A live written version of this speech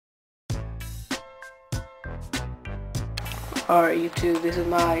Alright YouTube, this is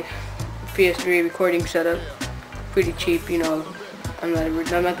my PS3 recording setup. Pretty cheap, you know. I'm not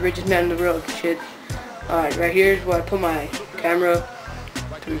the richest man in the world, shit. Alright, right here is where I put my camera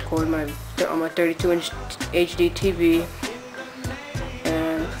to record on my 32-inch HD TV.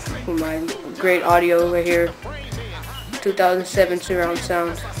 And with my great audio right here. 2007 surround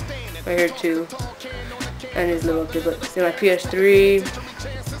sound right here too. And it's a little up there, but then my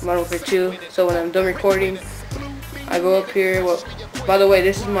PS3 Model for 2. So when I'm done recording, I go up here. Well, by the way,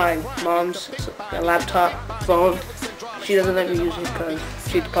 this is my mom's laptop phone. She doesn't let me use it because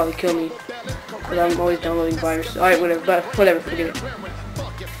she'd probably kill me because I'm always downloading viruses. Alright, whatever, but whatever, forget it.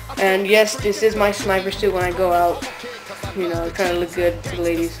 And yes, this is my sniper suit when I go out. You know, trying to look good to the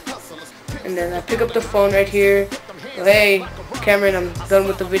ladies. And then I pick up the phone right here. Go, hey, Cameron, I'm done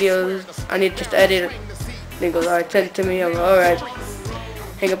with the videos. I need just to edit it. And he goes, alright, send it to me. I'm like, alright.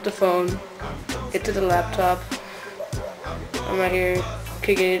 Hang up the phone. Get to the laptop. I'm right here,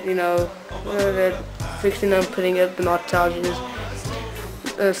 kicking it, you know, fixing up, putting up the nostalgias.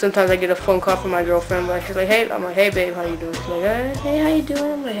 Sometimes I get a phone call from my girlfriend, but she's like, hey, I'm like, hey babe, how you doing? She's like, hey, how you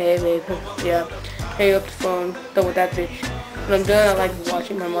doing? I'm like, hey babe, yeah. Hang up the phone, done with that bitch. When I'm done, I like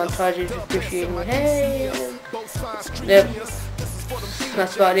watching my montages, appreciating it. Hey, yep,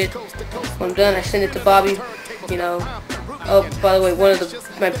 that's about it. When I'm done, I send it to Bobby, you know. Oh, by the way, one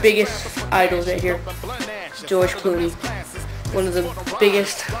of my biggest idols right here, George Clooney. One of the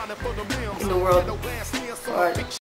biggest in the world. Alright.